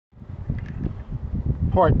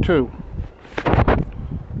part two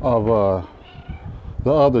of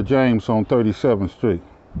the other James on 37th Street.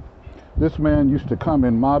 This man used to come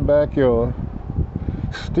in my backyard,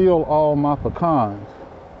 steal all my pecans,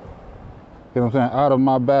 you know what I'm saying, out of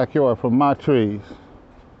my backyard from my trees.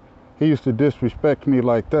 He used to disrespect me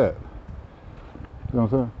like that. You know what I'm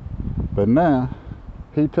saying? But now,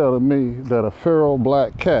 he telling me that a feral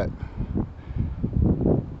black cat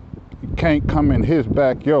can't come in his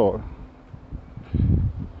backyard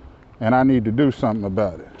and I need to do something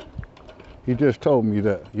about it. He just told me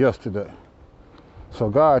that yesterday. So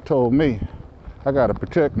God told me I gotta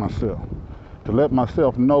protect myself, to let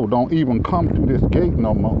myself know don't even come through this gate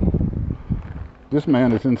no more. This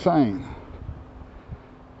man is insane. You know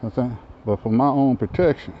what I'm saying? But for my own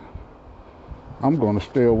protection, I'm gonna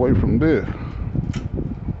stay away from this.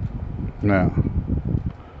 Now,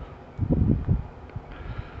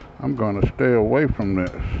 I'm gonna stay away from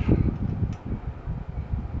this.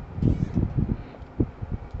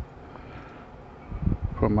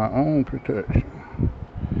 For my own protection.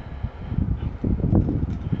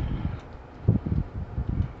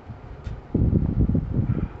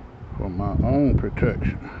 For my own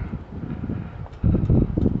protection.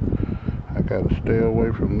 I gotta stay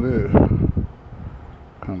away from this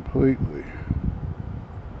completely.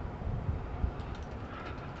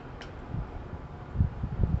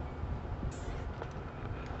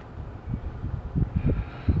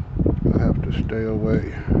 I have to stay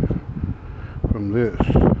away from this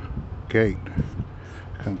gate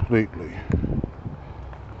completely.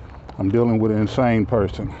 I'm dealing with an insane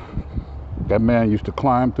person. That man used to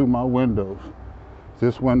climb through my windows.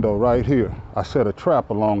 This window right here, I set a trap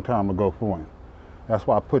a long time ago for him. That's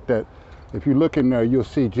why I put that. If you look in there, you'll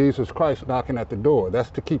see Jesus Christ knocking at the door. That's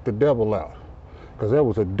to keep the devil out. Because there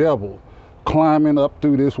was a devil climbing up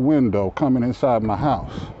through this window, coming inside my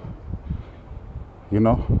house. You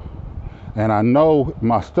know? And I know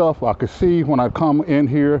my stuff, I could see when I come in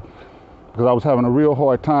here, because I was having a real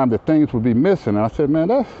hard time, that things would be missing. And I said,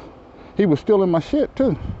 man, he was stealing my shit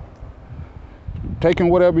too. Taking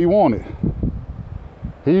whatever he wanted.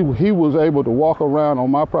 He was able to walk around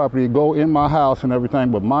on my property, go in my house and everything,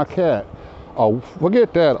 but my cat,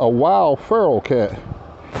 forget that, a wild feral cat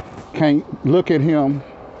can't look at him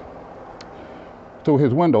through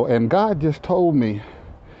his window. And God just told me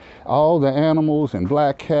all the animals and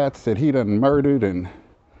black cats that he done murdered and,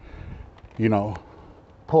 you know,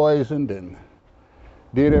 poisoned and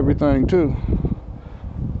did everything too.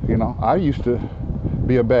 You know, I used to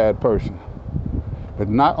be a bad person. But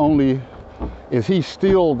not only is he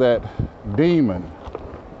still that demon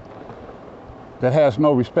that has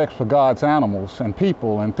no respect for God's animals and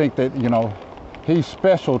people and think that, you know, he's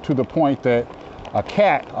special to the point that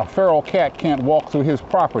a feral cat can't walk through his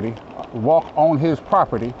property, walk on his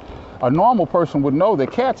property. A normal person would know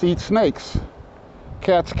that cats eat snakes.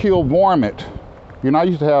 Cats kill varmint. You know, I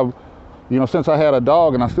used to have, you know, since I had a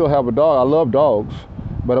dog, and I still have a dog, I love dogs.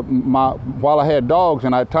 But while I had dogs,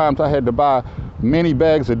 and at times I had to buy many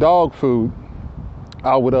bags of dog food,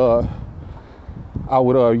 I would,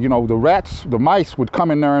 you know, the mice would come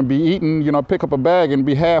in there and be eating, you know, pick up a bag and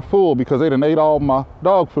be half full because they done ate all my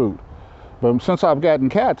dog food. But since I've gotten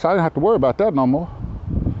cats, I didn't have to worry about that no more.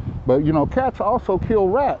 But, you know, cats also kill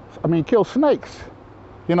kill snakes,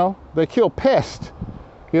 you know, they kill pests,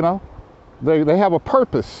 you know, they have a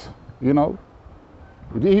purpose, you know.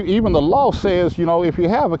 Even the law says, you know, if you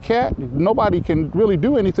have a cat, nobody can really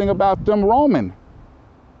do anything about them roaming.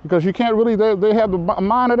 Because you can't really, they have a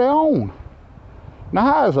mind of their own. Now,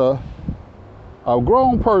 how is a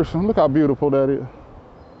grown person, look how beautiful that is.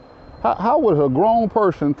 How would a grown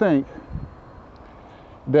person think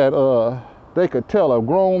that they could tell a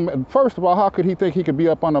grown, first of all, how could he think he could be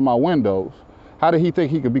up under my windows? How did he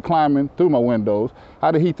think he could be climbing through my windows?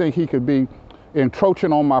 How did he think he could be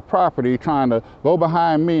encroaching on my property, trying to go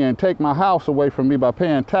behind me and take my house away from me by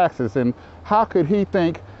paying taxes? And how could he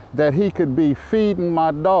think that he could be feeding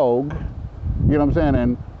my dog, you know what I'm saying,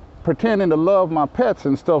 and pretending to love my pets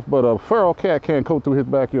and stuff, but a feral cat can't go through his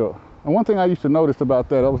backyard? And one thing I used to notice about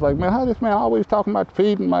that, I was like, man, how this man always talking about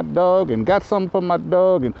feeding my dog and got something for my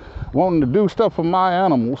dog and wanting to do stuff for my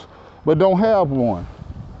animals, but don't have one?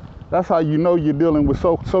 That's how you know you're dealing with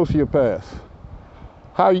sociopaths.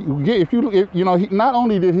 How you get, if you know, not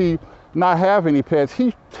only did he not have any pets,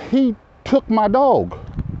 he took my dog.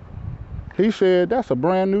 He said, that's a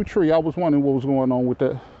brand new tree. I was wondering what was going on with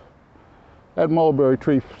that. That mulberry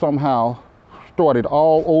tree somehow started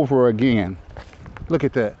all over again. Look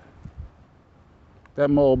at that. That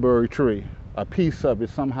mulberry tree, a piece of it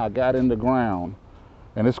somehow got in the ground,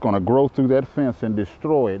 and it's going to grow through that fence and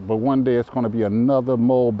destroy it. But one day it's going to be another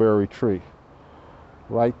mulberry tree.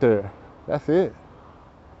 right there. That's it.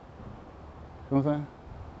 You know what I'm saying?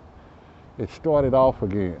 It started off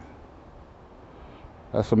again.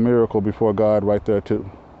 That's a miracle before God right there too.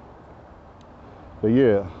 But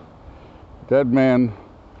yeah, that man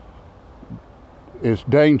is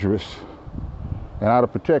dangerous. And out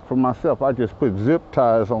of protect for myself, I just put zip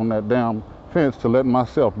ties on that damn fence to let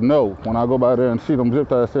myself know when I go by there and see them zip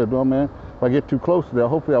ties. I said, no man, if I get too close to there,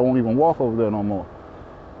 hopefully I won't even walk over there no more.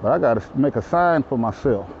 But I got to make a sign for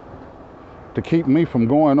myself to keep me from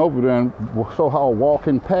going over there and somehow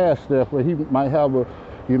walking past there, where he might have a,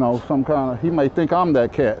 you know, some kind of, he may think I'm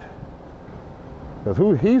that cat.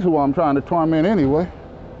 Because he's who I'm trying to torment anyway.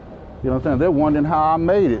 You know what I'm saying? They're wondering how I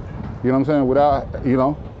made it. You know what I'm saying? Without, you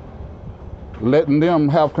know, letting them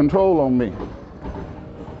have control on me.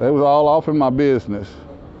 They was all off in my business.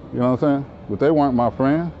 You know what I'm saying? But they weren't my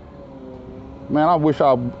friends. Man, I wish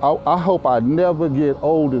I hope I never get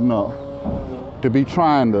old enough to be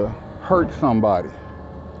trying to hurt somebody. You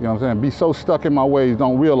know what I'm saying? Be so stuck in my ways,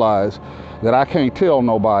 don't realize that I can't tell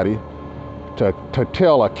nobody to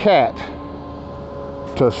tell a cat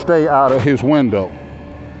to stay out of his window.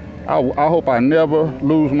 I hope I never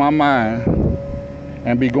lose my mind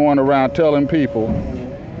and be going around telling people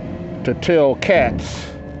to tell cats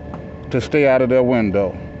to stay out of their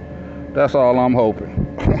window. That's all I'm hoping.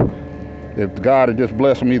 If God had just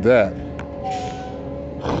blessed me that. You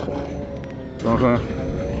know what I'm saying?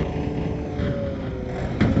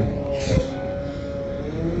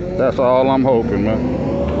 That's all I'm hoping, man.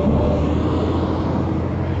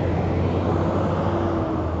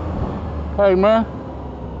 Hey, man.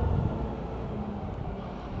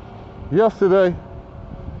 Yesterday,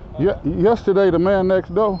 the man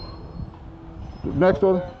next door,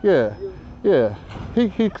 yeah,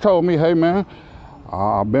 he told me, hey, man,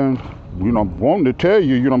 I've been, you know, wanting to tell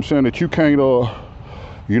you, you know what I'm saying, that you can't,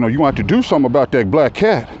 you know, you have to do something about that black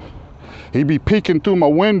cat. He be peeking through my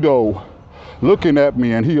window, looking at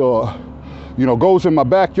me, and he, you know, goes in my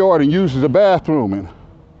backyard and uses the bathroom. And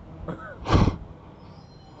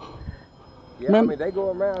yeah, man, I mean, they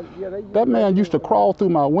go around. Yeah, that man used to crawl through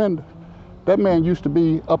my window. That man used to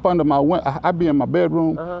be up under my window. I'd be in my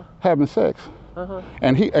bedroom having sex,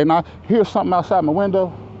 and I hear something outside my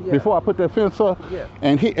window before I put that fence up,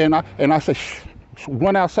 and I say, shh,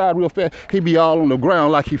 run outside real fast. He'd be all on the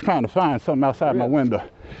ground like he's trying to find something outside my window.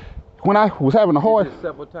 When I was having a hard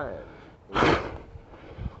several times.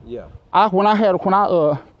 Yeah. When I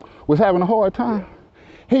was having a hard time,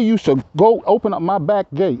 he used to go open up my back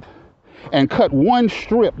gate and cut one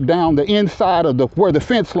strip down the inside of where the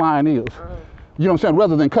fence line is. You know what I'm saying?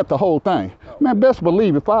 Rather than cut the whole thing. Man, best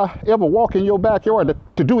believe if I ever walk in your backyard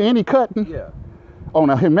to do any cutting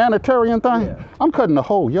on a humanitarian thing, I'm cutting the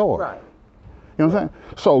whole yard. Right. You know what I'm saying?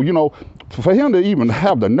 So, you know, for him to even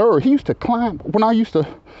have the nerve, he used to climb, when I used to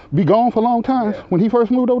be gone for a long time, when he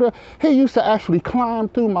first moved over there, he used to actually climb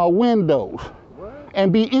through my windows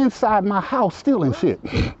and be inside my house stealing shit.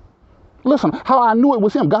 Listen, how I knew it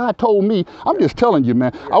was him, God told me. I'm just telling you,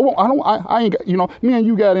 man. I ain't, you know, me and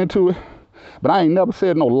you got into it, but I ain't never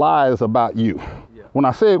said no lies about you. When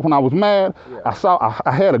I was mad,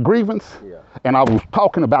 I had a grievance, and I was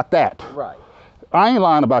talking about that. Right. I ain't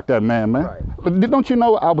lying about that, man. Right. But don't you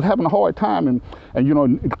know, I was having a hard time, and you know,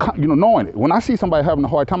 knowing it. When I see somebody having a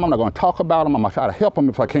hard time, I'm not going to talk about them. I'm going to try to help them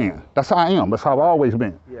if I can. That's how I am. That's how I've always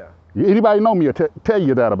been. Yeah. Anybody know me or tell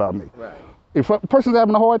you that about me. Right. If a person's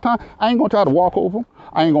having a hard time, I ain't gonna try to walk over them.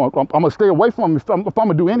 I'm gonna stay away from him if I'm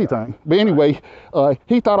gonna do anything. But anyway,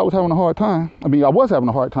 he thought I was having a hard time. I mean, I was having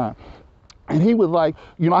a hard time. And he was like,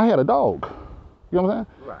 you know, I had a dog. You know what I'm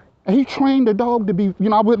saying? Right. And he trained the dog to be, you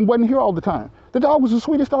know, I wasn't here all the time. The dog was the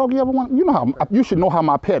sweetest dog you ever wanted. You know how, you should know how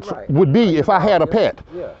my pets would be if I had a pet.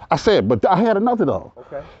 Yeah. I said, but I had another dog.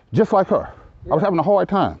 Okay. Just like her. I was having a hard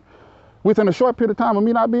time. Within a short period of time of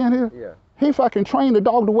me not being here, he fucking trained the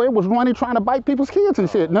dog the way it was running, trying to bite people's kids and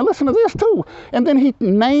shit. Now listen to this too. And then he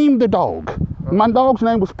named the dog. My dog's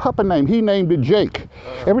name was Puppa Name. He named it Jake.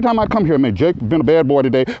 Every time I come here, man, Jake been a bad boy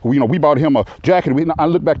today. You know, we bought him a jacket. I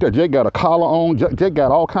look back there, Jake got a collar on. Jake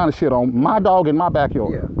got all kind of shit on. My dog in my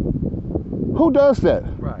backyard. Yeah. Who does that?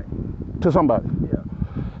 Right. To somebody? Yeah.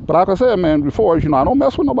 But like I said, man, before, you know, I don't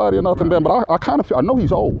mess with nobody or nothing, man, but I kind of feel, I know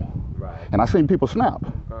he's old. Right. And I seen people snap.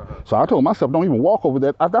 So I told myself, don't even walk over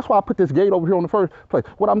that. That's why I put this gate over here on the first place.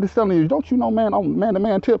 What I'm just telling you is, don't you know, man, on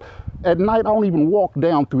man-to-man tip, at night I don't even walk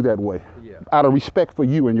down through that way. Out of respect for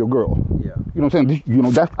you and your girl. Yeah. You know what I'm saying? You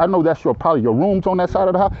know, I know that's probably your rooms on that side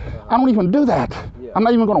of the house. I don't even do that. I'm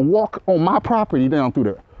not even gonna walk on my property down through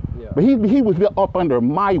there. But he was up under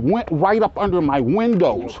right up under my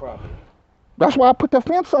windows. That's why I put the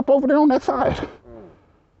fence up over there on that side.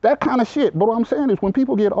 That kind of shit. But what I'm saying is when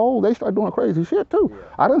people get old, they start doing crazy shit too. Yeah.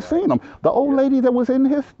 I done seen them. The old lady that was in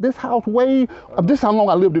this house this is how long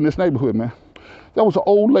I lived in this neighborhood, man. There was an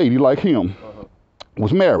old lady like him,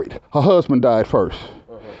 was married. Her husband died first.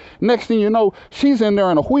 Next thing you know, she's in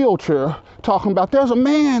there in a wheelchair talking about there's a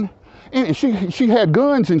man, and she had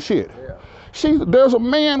guns and shit. There's a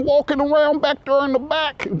man walking around back there in the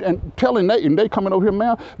back and telling they coming over here,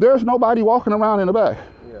 man, there's nobody walking around in the back.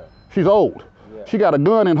 Yeah. She's old. Yeah. She got a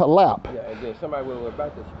gun in her lap. Yeah, and then somebody would have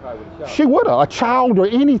back there, she probably would have shot. She would have, a child or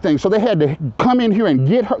anything. So they had to come in here and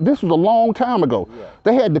get her. This was a long time ago. Yeah.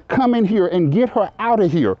 They had to come in here and get her out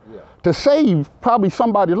of here to save probably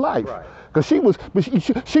somebody's life. Right. Because she went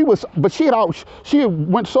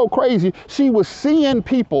so crazy, she was seeing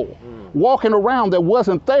people walking around that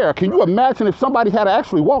wasn't there. Can you imagine if somebody had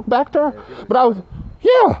actually walked back there? But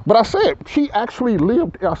I said, she actually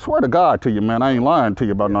lived, I swear to God to you, man, I ain't lying to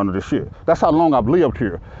you about none of this shit. That's how long I've lived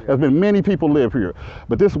here. There's been many people live here.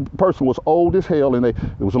 But this person was old as hell, and it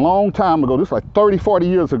was a long time ago. This was like 30, 40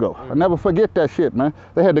 years ago. I never forget that shit, man.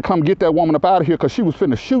 They had to come get that woman up out of here because she was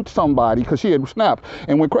finna shoot somebody because she had snapped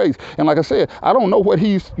and went crazy. And like I said, I don't know what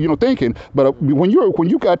he's, thinking, but when you're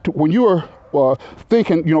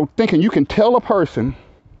thinking you can tell a person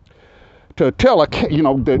to tell a cat,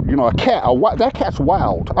 that cat's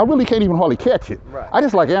wild. I really can't even hardly catch it. Right. I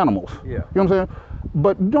just like animals. Yeah. You know what I'm saying?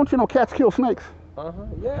 But don't you know cats kill snakes?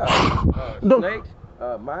 Yeah. Snakes,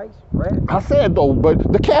 mice, rats. I said though,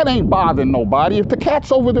 but the cat ain't bothering nobody. If the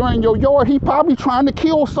cat's over there in your yard, he probably trying to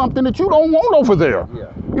kill something that you don't want over there.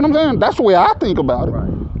 Yeah. You know what I'm saying? That's the way I think about it. Right.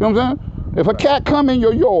 You know what I'm saying? If a cat come in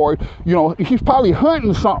your yard, he's probably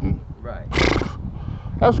hunting something. Right.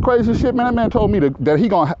 That's crazy shit, man. That man told me that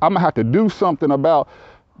I'm gonna have to do something about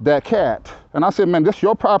that cat. And I said, man, that's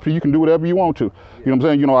your property. You can do whatever you want to. You know what I'm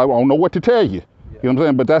saying? I don't know what to tell you. You know what I'm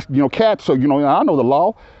saying? But that's, cats. So, I know the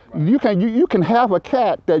law. Right. You can have a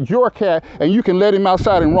cat that's your cat, and you can let him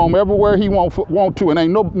outside and roam everywhere he want to, and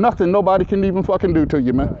ain't nothing nobody can even fucking do to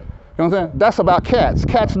you, man. Right. You know what I'm saying? That's about cats.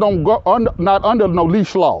 Cats don't go not under no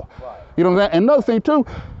leash law. Right. You know what I'm saying? Another thing too.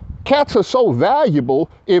 Cats are so valuable.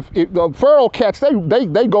 If the feral cats,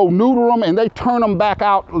 they go neuter them and they turn them back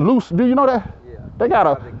out loose. Do you know that? Yeah. They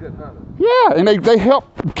got and they help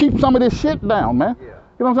keep some of this shit down, man. Yeah.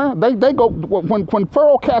 You know what I'm saying? They go when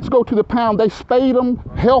feral cats go to the pound, they spade them,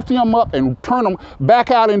 healthy them up, and turn them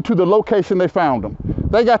back out into the location they found them.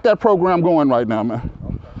 They got that program going right now, man.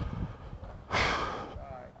 Okay.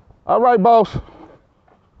 All right, boss.